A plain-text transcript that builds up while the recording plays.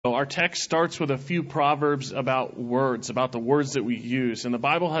our text starts with a few proverbs about words, about the words that we use. And the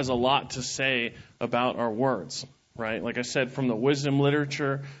Bible has a lot to say about our words, right? Like I said, from the wisdom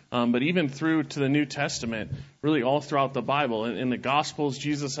literature, but even through to the New Testament, really all throughout the Bible. In the Gospels,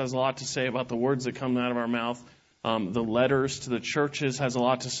 Jesus has a lot to say about the words that come out of our mouth. The letters to the churches has a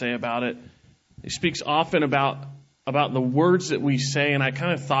lot to say about it. He speaks often about the words that we say, and I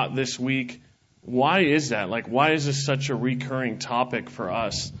kind of thought this week, why is that? Like, why is this such a recurring topic for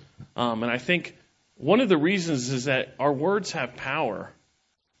us? And I think one of the reasons is that our words have power,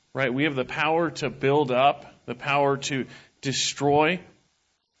 right? We have the power to build up, the power to destroy.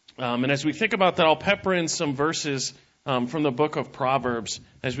 And as we think about that, I'll pepper in some verses from the book of Proverbs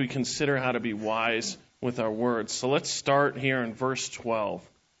as we consider how to be wise with our words. So let's start here in verse 12. It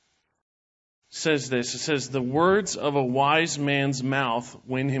says this, it says, "The words of a wise man's mouth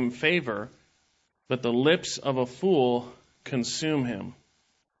win him favor, but the lips of a fool consume him."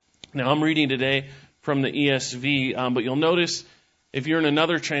 Now, I'm reading today from the ESV, but you'll notice if you're in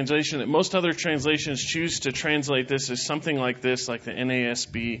another translation that most other translations choose to translate this as something like this, like the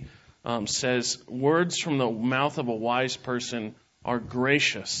NASB says, "Words from the mouth of a wise person are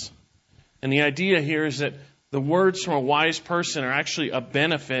gracious." And the idea here is that the words from a wise person are actually a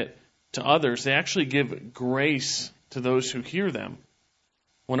benefit to others. They actually give grace to those who hear them.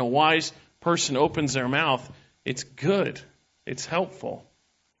 When a wise person opens their mouth, it's good. It's helpful.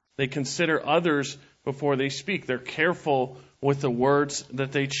 They consider others before they speak. They're careful with the words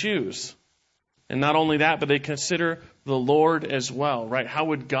that they choose. And not only that, but they consider the Lord as well, right? How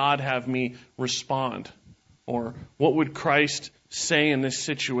would God have me respond? Or what would Christ say in this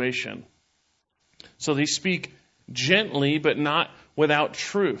situation? So they speak gently, but not without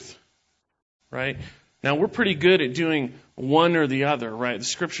truth, right? Now, we're pretty good at doing one or the other, right? The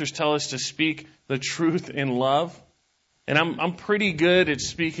scriptures tell us to speak the truth in love. And I'm pretty good at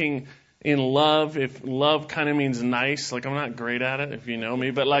speaking in love, if love kind of means nice. Like, I'm not great at it, if you know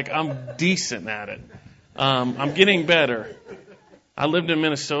me, but like, I'm decent at it. I'm getting better. I lived in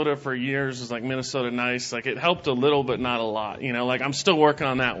Minnesota for years. It was like Minnesota nice. Like, it helped a little, but not a lot. You know, like, I'm still working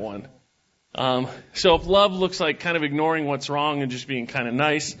on that one. So if love looks like kind of ignoring what's wrong and just being kind of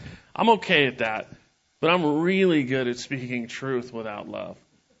nice, I'm okay at that. But I'm really good at speaking truth without love.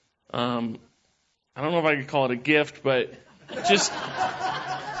 I don't know if I could call it a gift, but just,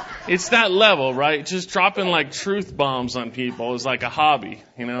 it's that level, right? Just dropping like truth bombs on people is like a hobby.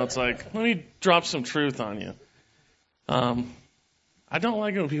 You know, it's like, let me drop some truth on you. I don't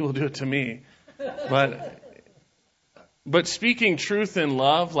like it when people do it to me, but speaking truth in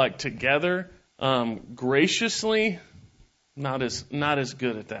love, like together, graciously, not as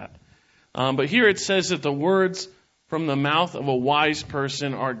good at that. But here it says that the words from the mouth of a wise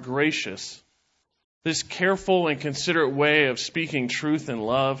person are gracious. This careful and considerate way of speaking truth and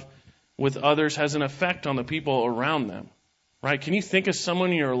love with others has an effect on the people around them, right? Can you think of someone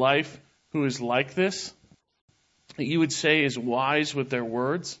in your life who is like this, that you would say is wise with their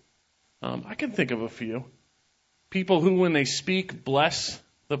words? I can think of a few. People who, when they speak, bless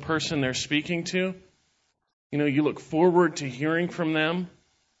the person they're speaking to. You know, you look forward to hearing from them.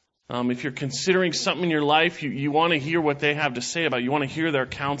 If you're considering something in your life, you want to hear what they have to say about it. You want to hear their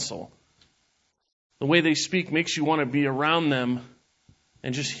counsel. The way they speak makes you want to be around them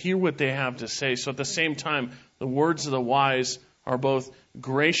and just hear what they have to say. So at the same time, the words of the wise are both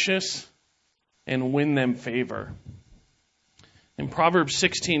gracious and win them favor. In Proverbs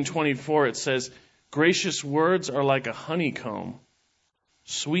 16:24, it says, "Gracious words are like a honeycomb,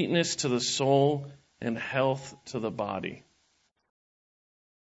 sweetness to the soul and health to the body."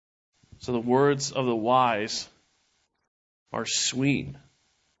 So the words of the wise are sweet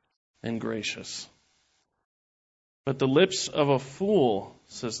and gracious. But the lips of a fool,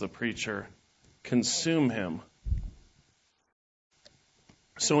 says the preacher, consume him.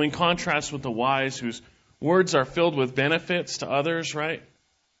 So in contrast with the wise, whose words are filled with benefits to others, right?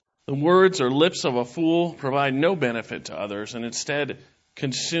 The words or lips of a fool provide no benefit to others and instead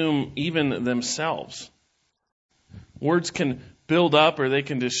consume even themselves. Words can build up or they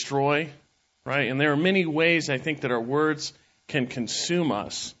can destroy, right? And there are many ways, I think, that our words can consume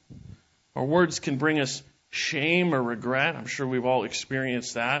us. Our words can bring us shame or regret. I'm sure we've all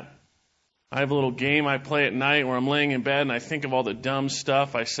experienced that. I have a little game I play at night where I'm laying in bed and I think of all the dumb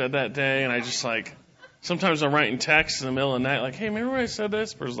stuff I said that day, and I just like, sometimes I'm writing texts in the middle of the night like, "Hey, remember when I said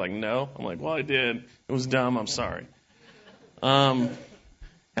this?" The person's like, "No." I'm like, "Well, I did. It was dumb. I'm sorry." It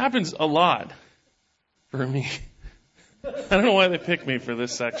happens a lot for me. I don't know why they picked me for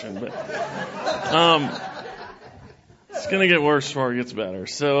this section, but It's going to get worse before it gets better.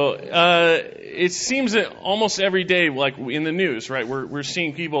 So it seems that almost every day, like in the news, right, we're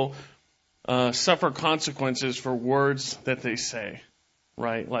seeing people suffer consequences for words that they say,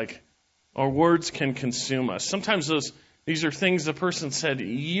 right? Like our words can consume us. Sometimes these are things the person said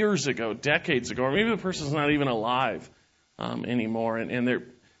years ago, decades ago, or maybe the person's not even alive anymore, and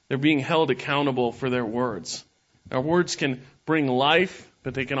they're being held accountable for their words. Our words can bring life,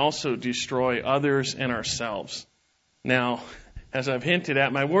 but they can also destroy others and ourselves. Now, as I've hinted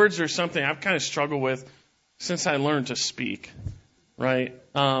at, my words are something I've kind of struggled with since I learned to speak, right?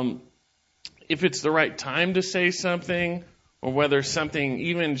 If it's the right time to say something, or whether something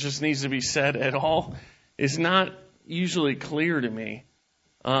even just needs to be said at all, is not usually clear to me.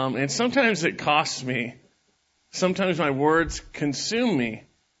 And sometimes it costs me. Sometimes my words consume me.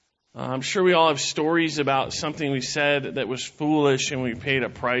 I'm sure we all have stories about something we said that was foolish and we paid a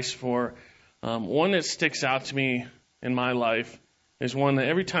price for. One that sticks out to me in my life is one that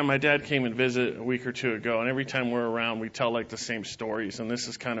every time my dad came and visit a week or two ago, and every time we're around, we tell like the same stories. And this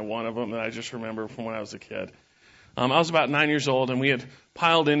is kind of one of them that I just remember from when I was a kid. I was about 9 years old, and we had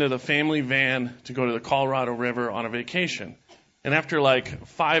piled into the family van to go to the Colorado River on a vacation. And after like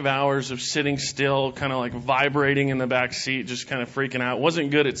 5 hours of sitting still, kind of like vibrating in the back seat, just kind of freaking out, wasn't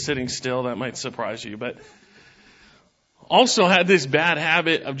good at sitting still. That might surprise you, but also had this bad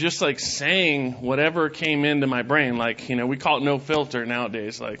habit of just like saying whatever came into my brain. Like, we call it no filter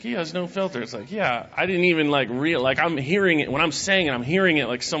nowadays. Like, he has no filter. It's like, yeah, I didn't even like I'm hearing it. When I'm saying it, I'm hearing it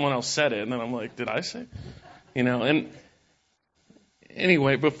like someone else said it. And then I'm like, did I say? And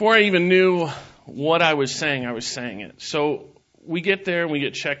anyway, before I even knew what I was saying it. So we get there and we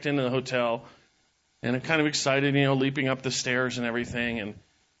get checked into the hotel, and I'm kind of excited, leaping up the stairs and everything. And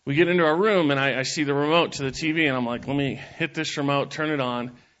we get into our room, and I see the remote to the TV, and I'm like, let me hit this remote, turn it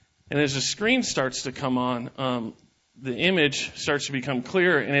on. And as the screen starts to come on, the image starts to become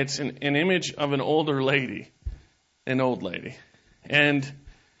clear, and it's an image of an old lady. And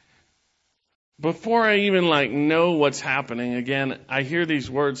before I even know what's happening, again, I hear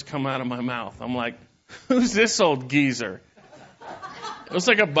these words come out of my mouth. I'm like, who's this old geezer? It was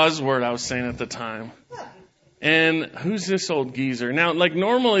like a buzzword I was saying at the time. And who's this old geezer? Now,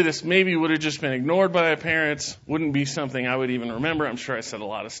 normally this maybe would have just been ignored by my parents. Wouldn't be something I would even remember. I'm sure I said a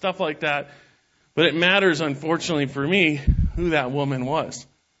lot of stuff like that. But it matters, unfortunately for me, who that woman was.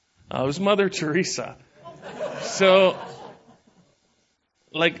 It was Mother Teresa. So,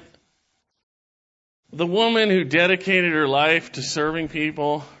 the woman who dedicated her life to serving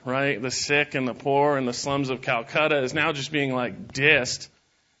people, right, the sick and the poor in the slums of Calcutta, is now just being dissed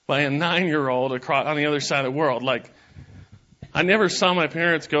by a 9-year-old across on the other side of the world. I never saw my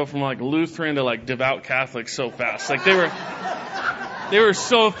parents go from Lutheran to devout Catholic so fast. They were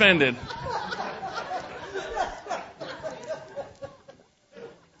so offended.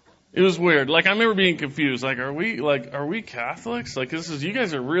 It was weird. I remember being confused. Are we Catholics? You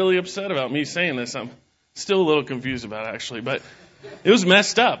guys are really upset about me saying this. I'm still a little confused about it, actually, but it was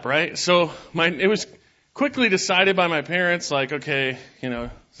messed up, right? So it was quickly decided by my parents, okay,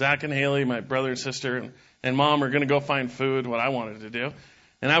 Zach and Haley, my brother and sister, and mom are going to go find food, what I wanted to do.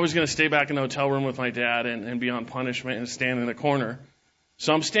 And I was going to stay back in the hotel room with my dad and be on punishment and stand in the corner.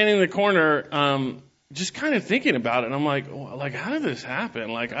 So I'm standing in the corner, just kind of thinking about it. And I'm like, how did this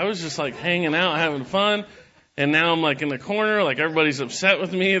happen? I was just hanging out, having fun. And now I'm in the corner, everybody's upset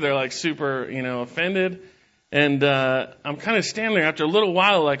with me. They're super, offended. And I'm kind of standing there after a little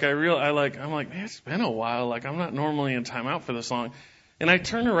while, I'm man, it's been a while. I'm not normally in timeout for this long. And I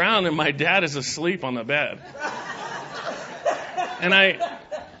turn around and my dad is asleep on the bed. And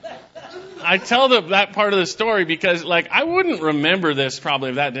I tell that part of the story because I wouldn't remember this probably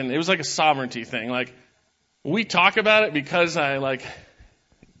if that didn't. It was a sovereignty thing. We talk about it because I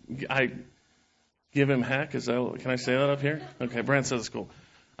give him heck. Can I say that up here? Okay, Brent says it's cool.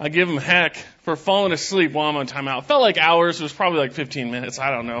 I give him heck for falling asleep while I'm on timeout. It felt like hours. It was probably 15 minutes. I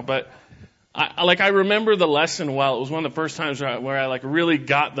don't know. But I remember the lesson well. It was one of the first times where I really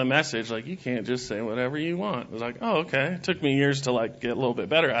got the message. You can't just say whatever you want. It was oh, okay. It took me years to get a little bit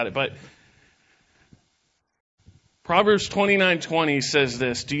better at it. But Proverbs 29:20 says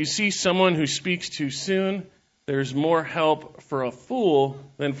this: do you see someone who speaks too soon? There's more help for a fool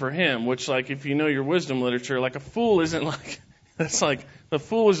than for him. Which, if you know your wisdom literature, a fool isn't that's the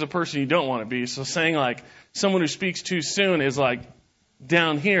fool is the person you don't want to be. So saying someone who speaks too soon is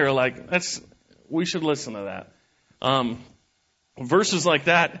down here, we should listen to that. Verses like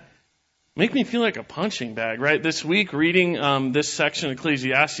that make me feel like a punching bag, right? This week, reading this section of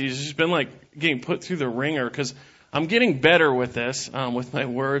Ecclesiastes has just been getting put through the ringer because I'm getting better with this, with my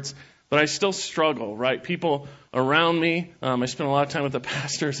words. but I still struggle, right? People around me, I spend a lot of time with the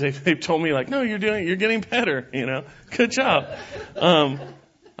pastors. They've told me like, no, you're getting better, good job.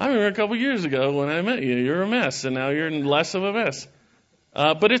 I remember a couple years ago when I met you, you're a mess, and now you're less of a mess.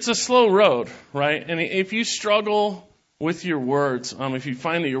 But it's a slow road, right? And if you struggle with your words, if you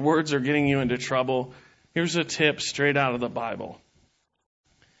find that your words are getting you into trouble, here's a tip straight out of the Bible.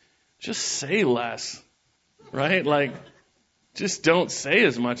 Just say less, right? Like, just don't say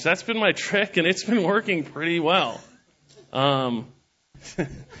as much. That's been my trick, and it's been working pretty well. I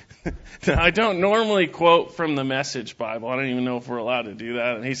don't normally quote from the Message Bible. I don't even know if we're allowed to do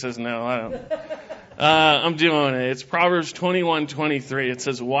that. And he says, no, I don't. I'm doing it. It's Proverbs 21:23. It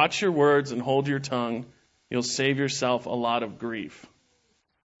says, watch your words and hold your tongue. You'll save yourself a lot of grief.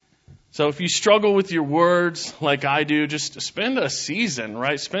 So if you struggle with your words like I do, just spend a season,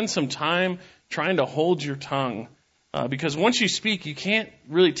 right? Spend some time trying to hold your tongue. Because once you speak, you can't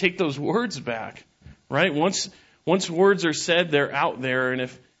really take those words back, right? Once words are said, they're out there. And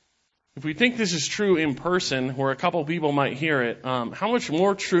if we think this is true in person, where a couple people might hear it, how much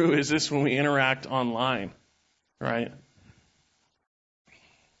more true is this when we interact online, right?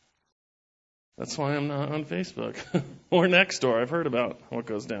 That's why I'm not on Facebook or Nextdoor. I've heard about what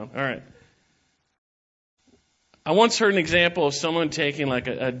goes down. All right. I once heard an example of someone taking like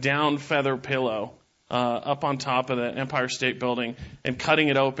a down feather pillow up on top of the Empire State Building and cutting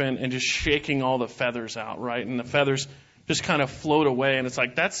it open and just shaking all the feathers out, right? And the feathers just kind of float away. And it's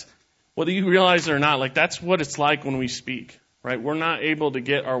like, that's, whether you realize it or not, like that's what it's like when we speak, right? We're not able to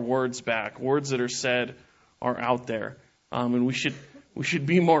get our words back. Words that are said are out there. And we should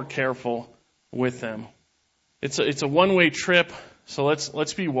be more careful with them. It's a one-way trip, so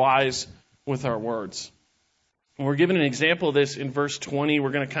let's be wise with our words. And we're given an example of this in verse 20.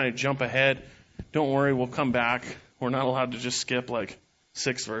 We're going to kind of jump ahead. Don't worry, we'll come back. We're not allowed to just skip like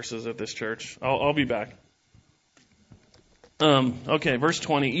 6 verses at this church. I'll be back. Okay, verse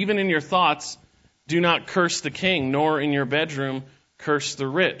 20. Even in your thoughts, do not curse the king, nor in your bedroom curse the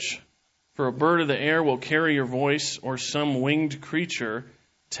rich. For a bird of the air will carry your voice, or some winged creature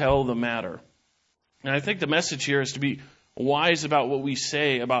tell the matter. And I think the message here is to be wise about what we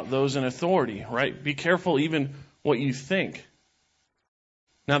say about those in authority, right? Be careful even what you think.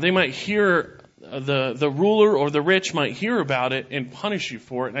 Now, they might hear, the ruler or the rich might hear about it and punish you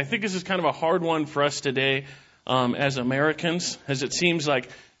for it. And I think this is kind of a hard one for us today as Americans, as it seems like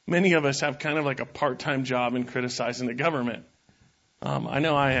many of us have kind of like a part-time job in criticizing the government. I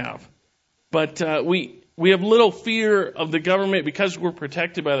know I have. But we have little fear of the government because we're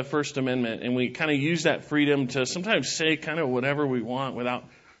protected by the First Amendment, and we kind of use that freedom to sometimes say kind of whatever we want without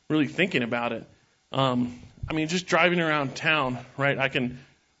really thinking about it. Just driving around town, right?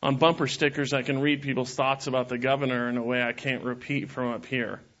 On bumper stickers, I can read people's thoughts about the governor in a way I can't repeat from up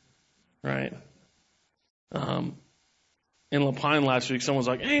here, right? In La Pine last week, someone was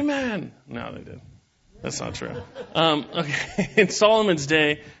like, "Amen." No, they did. That's not true. Okay. In Solomon's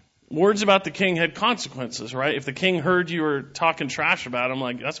day, words about the king had consequences, right? If the king heard you were talking trash about him,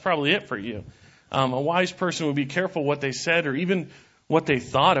 like, that's probably it for you. A wise person would be careful what they said or even what they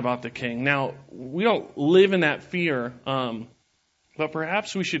thought about the king. Now, we don't live in that fear, but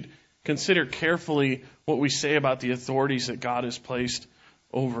perhaps we should consider carefully what we say about the authorities that God has placed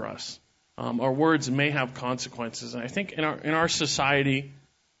over us. Our words may have consequences. And I think in our society,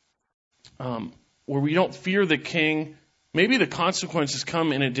 where we don't fear the king, maybe the consequences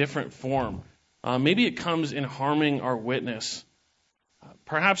come in a different form. Maybe it comes in harming our witness.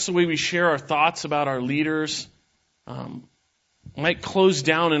 Perhaps the way we share our thoughts about our leaders might close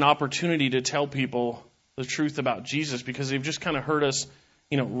down an opportunity to tell people the truth about Jesus because they've just kind of heard us,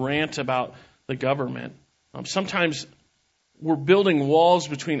 rant about the government. Sometimes we're building walls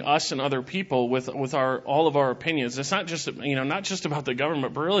between us and other people with all of our opinions. It's not just about the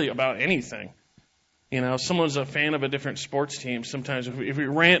government, but really about anything. If someone's a fan of a different sports team, sometimes if we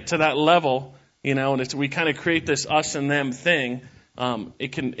rant to that level, and we kind of create this us and them thing,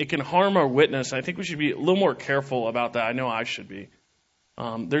 it can harm our witness. I think we should be a little more careful about that. I know I should be.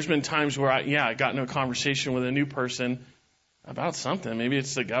 There's been times where I got into a conversation with a new person about something. Maybe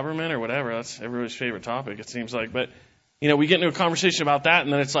it's the government or whatever. That's everybody's favorite topic, it seems like. But, we get into a conversation about that,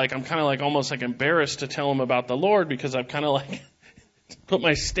 and then it's like I'm kind of like almost like embarrassed to tell them about the Lord because I've kind of like put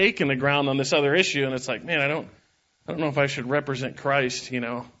my stake in the ground on this other issue, and it's like, man, I don't know if I should represent Christ,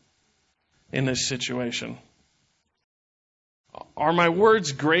 in this situation. Are my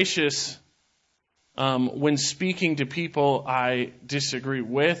words gracious when speaking to people I disagree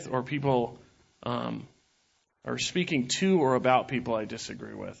with, or people, or speaking to or about people I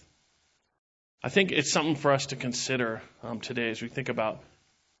disagree with? I think it's something for us to consider today as we think about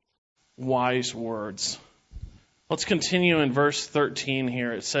wise words. Let's continue in verse 13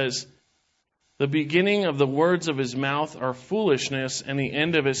 here. It says, "The beginning of the words of his mouth are foolishness, and the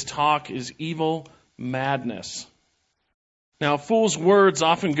end of his talk is evil madness." Now, a fool's words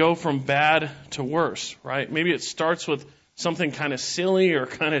often go from bad to worse, right? Maybe it starts with something kind of silly or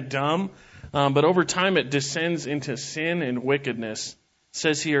kind of dumb, but over time it descends into sin and wickedness. It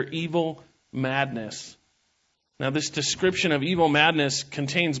says here, evil madness. Now, this description of evil madness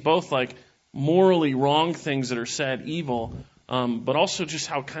contains both like morally wrong things that are said, evil, but also just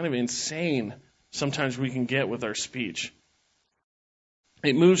how kind of insane sometimes we can get with our speech.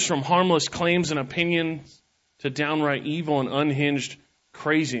 It moves from harmless claims and opinions to downright evil and unhinged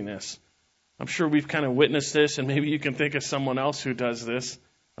craziness. I'm sure we've kind of witnessed this, and maybe you can think of someone else who does this.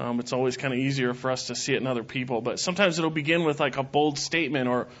 It's always kind of easier for us to see it in other people, but sometimes it'll begin with like a bold statement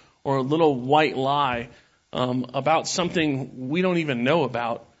or a little white lie about something we don't even know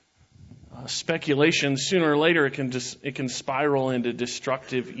about. Speculation, sooner or later, it can spiral into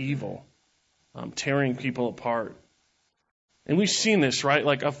destructive evil, tearing people apart. And we've seen this, right?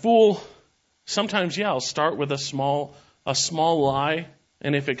 Like a fool, sometimes, will start with a small lie,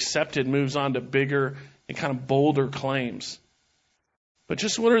 and if accepted, moves on to bigger and kind of bolder claims. But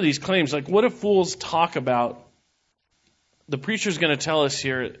just what are these claims? Like, what do fools talk about? The preacher's going to tell us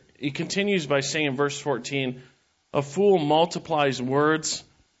here. He continues by saying in verse 14, "A fool multiplies words,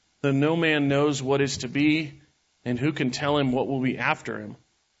 though no man knows what is to be, and who can tell him what will be after him?"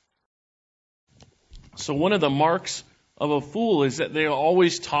 So one of the marks of a fool is that they're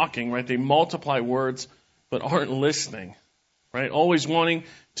always talking, right? They multiply words, but aren't listening, right? Always wanting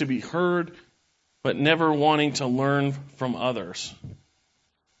to be heard, but never wanting to learn from others.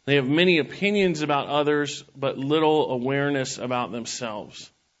 They have many opinions about others, but little awareness about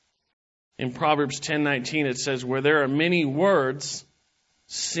themselves. In Proverbs 10:19, it says, "Where there are many words,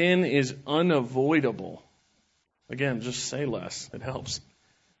 sin is unavoidable." Again, just say less. It helps.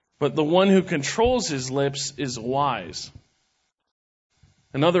 "But the one who controls his lips is wise."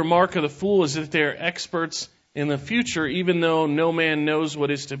 Another mark of the fool is that they are experts in the future, even though no man knows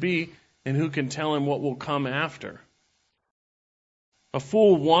what is to be, and who can tell him what will come after. A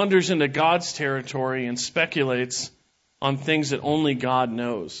fool wanders into God's territory and speculates on things that only God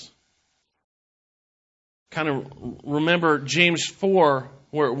knows. Kind of remember James 4,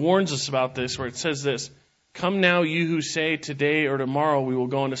 where it warns us about this, where it says this, "Come now, you who say, today or tomorrow we will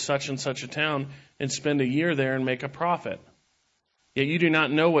go into such and such a town and spend a year there and make a profit. Yet you do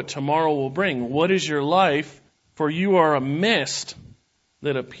not know what tomorrow will bring. What is your life? For you are a mist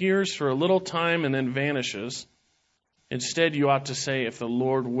that appears for a little time and then vanishes. Instead, you ought to say, if the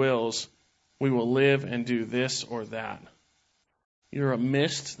Lord wills, we will live and do this or that." You're a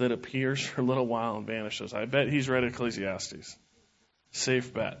mist that appears for a little while and vanishes. I bet he's read Ecclesiastes.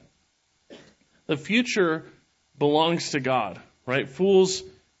 Safe bet. The future belongs to God, right? Fools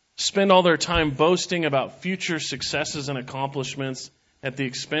spend all their time boasting about future successes and accomplishments at the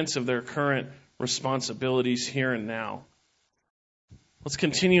expense of their current responsibilities here and now. Let's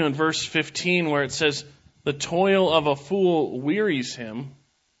continue in verse 15 where it says, "The toil of a fool wearies him,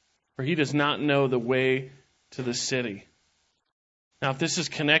 for he does not know the way to the city." Now, if this is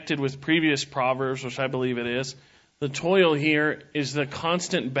connected with previous Proverbs, which I believe it is, the toil here is the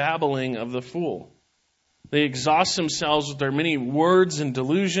constant babbling of the fool. They exhaust themselves with their many words and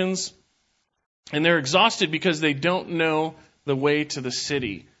delusions, and they're exhausted because they don't know the way to the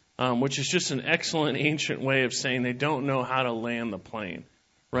city, which is just an excellent ancient way of saying they don't know how to land the plane.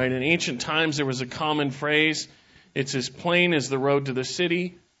 Right? In ancient times, there was a common phrase, "It's as plain as the road to the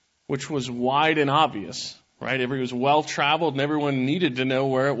city," which was wide and obvious. Right? It was well-traveled, and everyone needed to know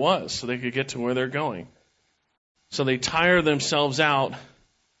where it was so they could get to where they're going. So they tire themselves out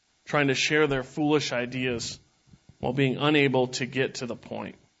trying to share their foolish ideas while being unable to get to the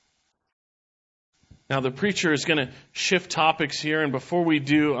point. Now, the preacher is going to shift topics here, and before we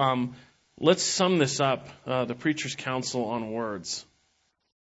do, let's sum this up, the preacher's counsel on words.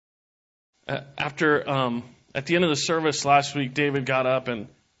 At the end of the service last week, David got up and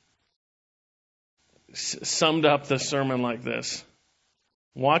summed up the sermon like this: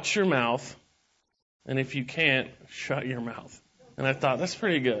 "Watch your mouth, and if you can't, shut your mouth." And I thought, that's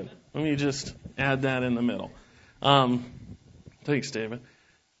pretty good. Let me just add that in the middle. Thanks, David.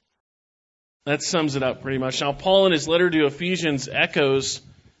 That sums it up pretty much. Now, Paul in his letter to Ephesians echoes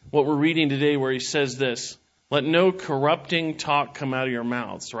what we're reading today, where he says this: "Let no corrupting talk come out of your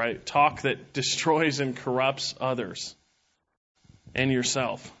mouths," right? Talk that destroys and corrupts others and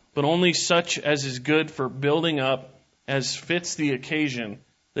yourself. "But only such as is good for building up as fits the occasion,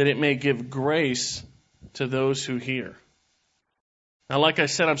 that it may give grace to those who hear." Now, like I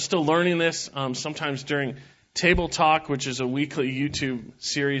said, I'm still learning this. Sometimes during Table Talk, which is a weekly YouTube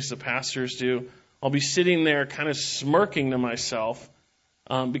series the pastors do, I'll be sitting there kind of smirking to myself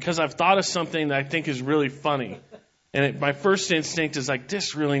because I've thought of something that I think is really funny. And my first instinct is like,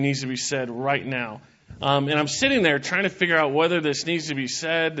 this really needs to be said right now. And I'm sitting there trying to figure out whether this needs to be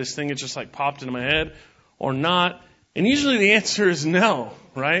said, this thing that just like popped into my head, or not. And usually the answer is no,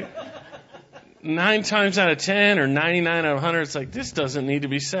 right? 9 times out of 10 or 99 out of 100, it's like, this doesn't need to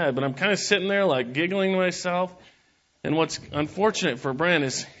be said. But I'm kind of sitting there like giggling to myself. And what's unfortunate for Brent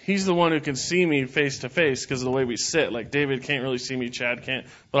is he's the one who can see me face to face because of the way we sit. Like David can't really see me, Chad can't.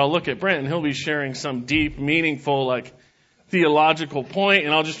 But I'll look at Brent and he'll be sharing some deep, meaningful, like theological point,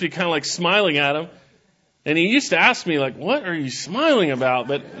 and I'll just be kind of like smiling at him. And he used to ask me like, what are you smiling about?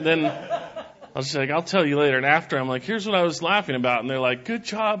 But then I was like, I'll tell you later. And after I'm like, here's what I was laughing about. And they're like, good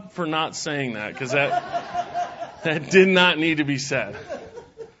job for not saying that because that did not need to be said.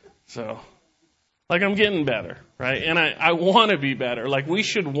 So, like, I'm getting better, right? And I want to be better. Like, we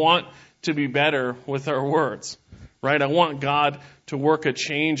should want to be better with our words, right? I want God to work a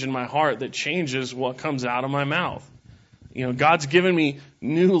change in my heart that changes what comes out of my mouth. You know, God's given me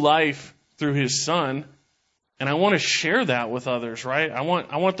new life through His Son, and I want to share that with others, right? I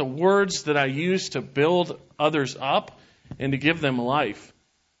want the words that I use to build others up and to give them life.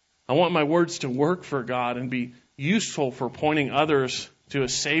 I want my words to work for God and be useful for pointing others to a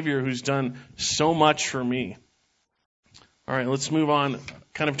Savior who's done so much for me. All right, let's move on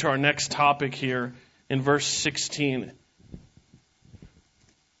kind of to our next topic here in verse 16.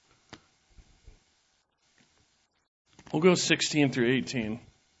 We'll go 16 through 18.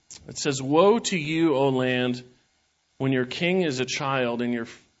 It says, woe to you, O land, when your king is a child and your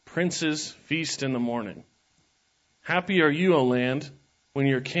princes feast in the morning. Happy are you, O land, when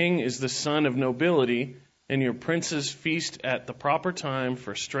your king is the son of nobility and your princes feast at the proper time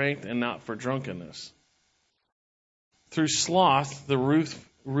for strength and not for drunkenness. Through sloth the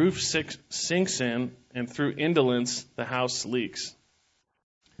roof sinks in, and through indolence the house leaks.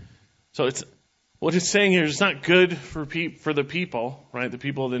 So what it's saying here is it's not good for the people, right, the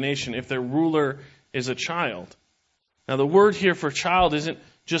people of the nation, if their ruler is a child. Now the word here for child isn't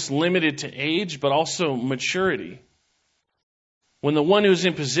just limited to age, but also maturity. When the one who's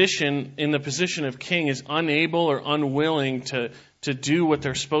in the position of king is unable or unwilling to do what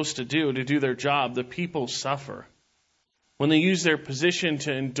they're supposed to do their job, the people suffer. When they use their position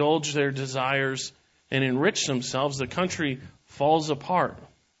to indulge their desires and enrich themselves, the country falls apart.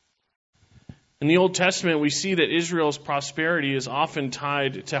 In the Old Testament, we see that Israel's prosperity is often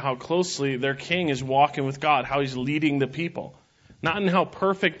tied to how closely their king is walking with God, how he's leading the people. Not in how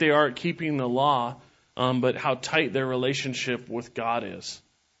perfect they are at keeping the law, but how tight their relationship with God is.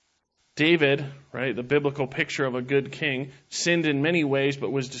 David, right, the biblical picture of a good king, sinned in many ways,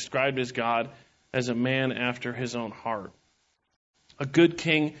 but was described as God as a man after his own heart. A good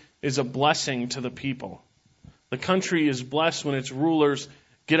king is a blessing to the people. The country is blessed when its rulers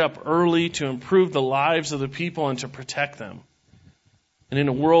get up early to improve the lives of the people and to protect them. And in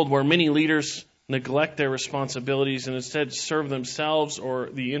a world where many leaders neglect their responsibilities and instead serve themselves or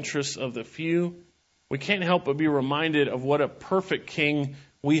the interests of the few, we can't help but be reminded of what a perfect king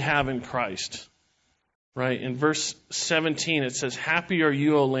we have in Christ. Right? In verse 17 it says, happy are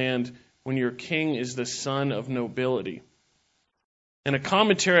you, O land, when your king is the son of nobility. And a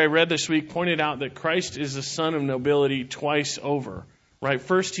commentary I read this week pointed out that Christ is the son of nobility twice over. Right?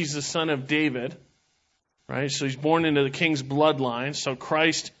 First, he's the son of David. Right? So he's born into the king's bloodline. So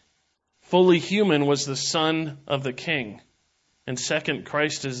Christ, fully human, was the son of the king. And second,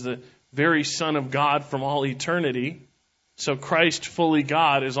 Christ is the very Son of God from all eternity. So Christ, fully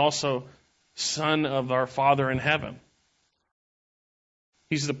God, is also Son of our Father in heaven.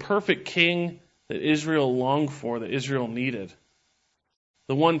 He's the perfect king that Israel longed for, that Israel needed.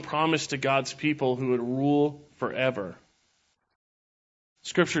 The one promised to God's people who would rule forever.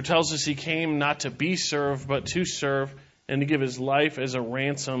 Scripture tells us he came not to be served, but to serve and to give his life as a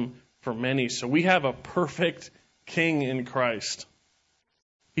ransom for many. So we have a perfect king in Christ.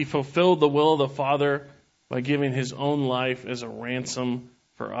 He fulfilled the will of the Father by giving his own life as a ransom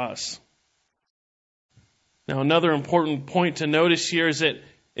for us. Now, another important point to notice here is that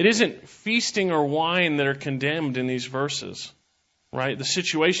it isn't feasting or wine that are condemned in these verses. Right? The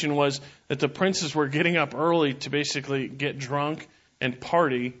situation was that the princes were getting up early to basically get drunk and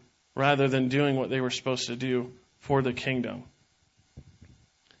party rather than doing what they were supposed to do for the kingdom.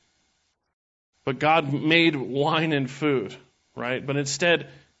 But God made wine and food, right? But instead,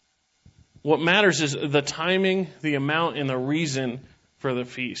 what matters is the timing, the amount, and the reason for the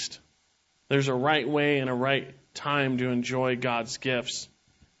feast. There's a right way and a right time to enjoy God's gifts.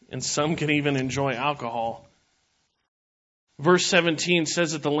 And some can even enjoy alcohol. Verse 17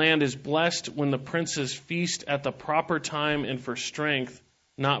 says that the land is blessed when the princes feast at the proper time and for strength,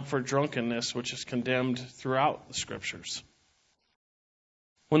 not for drunkenness, which is condemned throughout the Scriptures.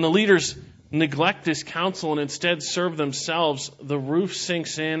 When the leaders neglect this counsel and instead serve themselves, the roof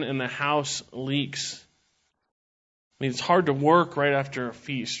sinks in and the house leaks. I mean, it's hard to work right after a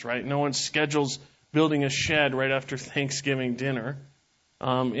feast, right? No one schedules building a shed right after Thanksgiving dinner.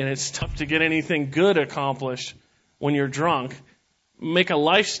 And it's tough to get anything good accomplished when you're drunk. Make a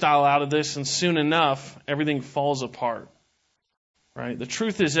lifestyle out of this, and soon enough, everything falls apart. Right? The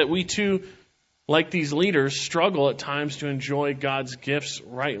truth is that we too, like these leaders, struggle at times to enjoy God's gifts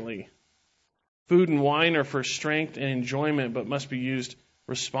rightly. Food and wine are for strength and enjoyment, but must be used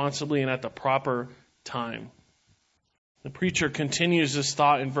responsibly and at the proper time. The preacher continues this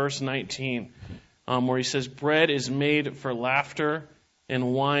thought in verse 19, where he says, bread is made for laughter,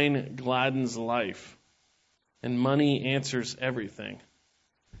 and wine gladdens life, and money answers everything.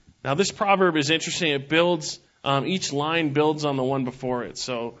 Now, this proverb is interesting. It builds, each line builds on the one before it.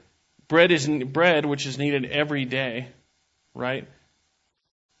 So, bread, which is needed every day, right?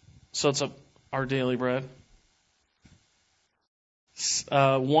 So it's our daily bread.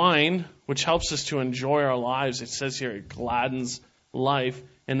 Wine, which helps us to enjoy our lives. It says here it gladdens life.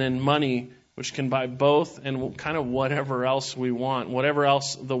 And then money, which can buy both and kind of whatever else we want, whatever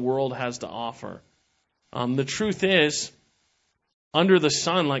else the world has to offer. The truth is, under the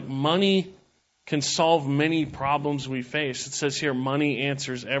sun, like money can solve many problems we face. It says here, money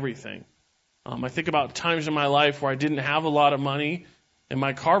answers everything. I think about times in my life where I didn't have a lot of money and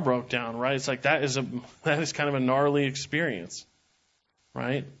my car broke down, right? It's like that is kind of a gnarly experience,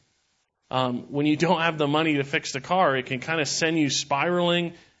 right? When you don't have the money to fix the car, it can kind of send you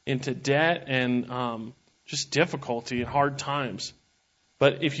spiraling into debt and just difficulty and hard times.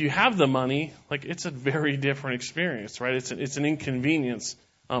 But if you have the money, like it's a very different experience, right? It's an inconvenience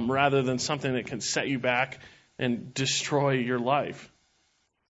rather than something that can set you back and destroy your life.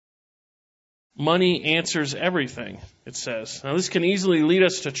 Money answers everything, it says. Now, this can easily lead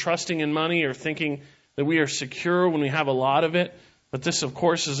us to trusting in money or thinking that we are secure when we have a lot of it. But this, of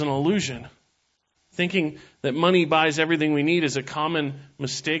course, is an illusion. Thinking that money buys everything we need is a common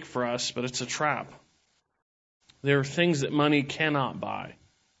mistake for us, but it's a trap. There are things that money cannot buy.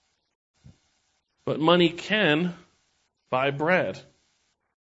 But money can buy bread.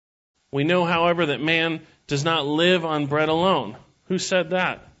 We know, however, that man does not live on bread alone. Who said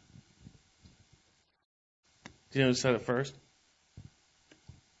that? Do you know who said it first?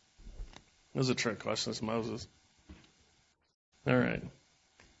 It was a trick question. It's Moses. All right.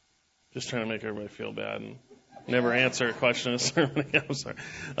 Just trying to make everybody feel bad and never answer a question in a sermon. I'm sorry.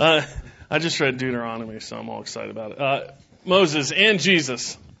 I just read Deuteronomy, so I'm all excited about it. Moses and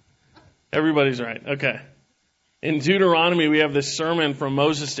Jesus. Everybody's right. Okay. In Deuteronomy, we have this sermon from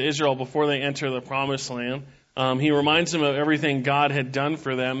Moses to Israel before they enter the promised land. He reminds them of everything God had done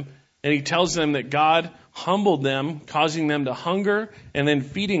for them, and he tells them that God humbled them, causing them to hunger, and then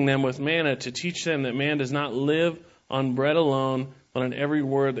feeding them with manna to teach them that man does not live on bread alone, but on every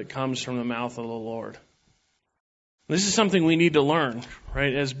word that comes from the mouth of the Lord. This is something we need to learn,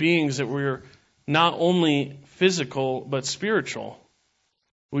 right? As beings, that we're not only physical, but spiritual.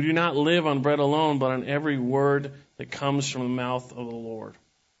 We do not live on bread alone, but on every word that comes from the mouth of the Lord.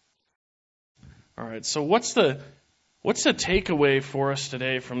 All right, so what's the takeaway for us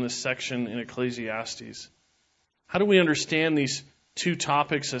today from this section in Ecclesiastes? How do we understand these two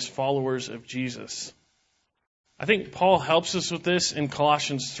topics as followers of Jesus? I think Paul helps us with this in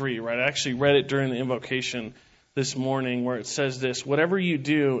Colossians 3, right? I actually read it during the invocation this morning where it says this: whatever you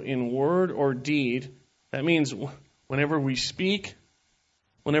do in word or deed, that means whenever we speak,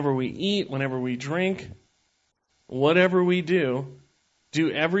 whenever we eat, whenever we drink, whatever we do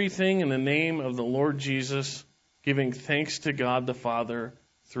everything in the name of the Lord Jesus, giving thanks to God the Father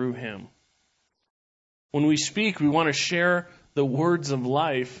through him. When we speak, we want to share the words of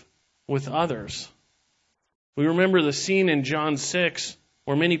life with others. We remember the scene in John 6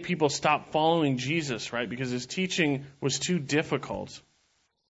 where many people stopped following Jesus, right? Because his teaching was too difficult.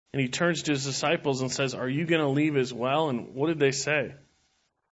 And he turns to his disciples and says, "Are you going to leave as well?" And what did they say?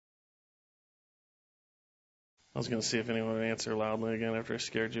 I was going to see if anyone would answer loudly again after I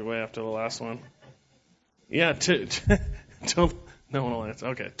scared you away after the last one. Yeah, no one will answer.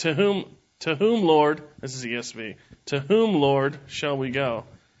 Okay. To whom, Lord, this is ESV, to whom, Lord, shall we go?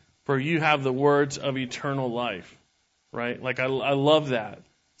 For you have the words of eternal life, right? Like, I love that.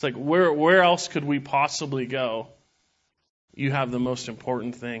 It's like, where else could we possibly go? You have the most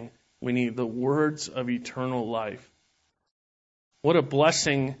important thing we need the words of eternal life. What a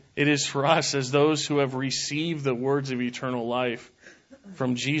blessing it is for us as those who have received the words of eternal life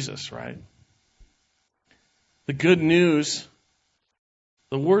from Jesus, right? The good news,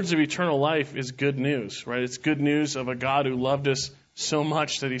 the words of eternal life is good news, right? It's good news of a God who loved us so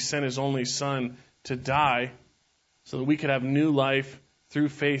much that he sent his only Son to die so that we could have new life through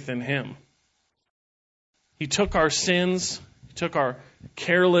faith in him. He took our sins, he took our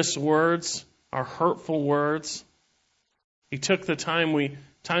careless words, our hurtful words. He took the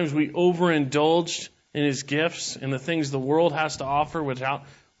times we overindulged in his gifts and the things the world has to offer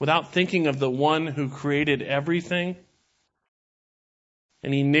without thinking of the one who created everything.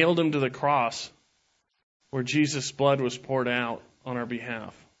 And he nailed him to the cross where Jesus' blood was poured out on our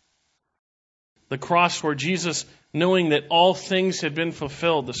behalf. The cross where Jesus, knowing that all things had been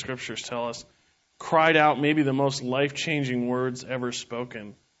fulfilled, the scriptures tell us, cried out maybe the most life-changing words ever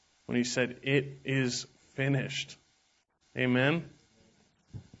spoken when he said, "It is finished." Amen?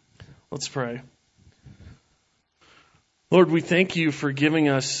 Let's pray. Lord, we thank you for giving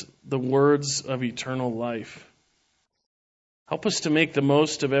us the words of eternal life. Help us to make the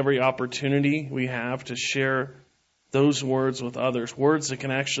most of every opportunity we have to share those words with others, words that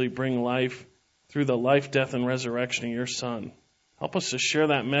can actually bring life through the life, death, and resurrection of your Son. Help us to share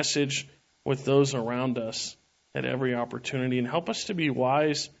that message with those around us at every opportunity, and help us to be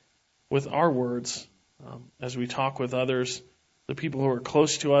wise with our words as we talk with others, the people who are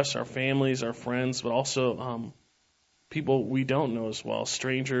close to us, our families, our friends, but also people we don't know as well,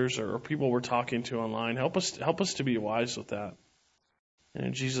 strangers or people we're talking to online. Help us to be wise with that. And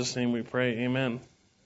in Jesus' name we pray, amen.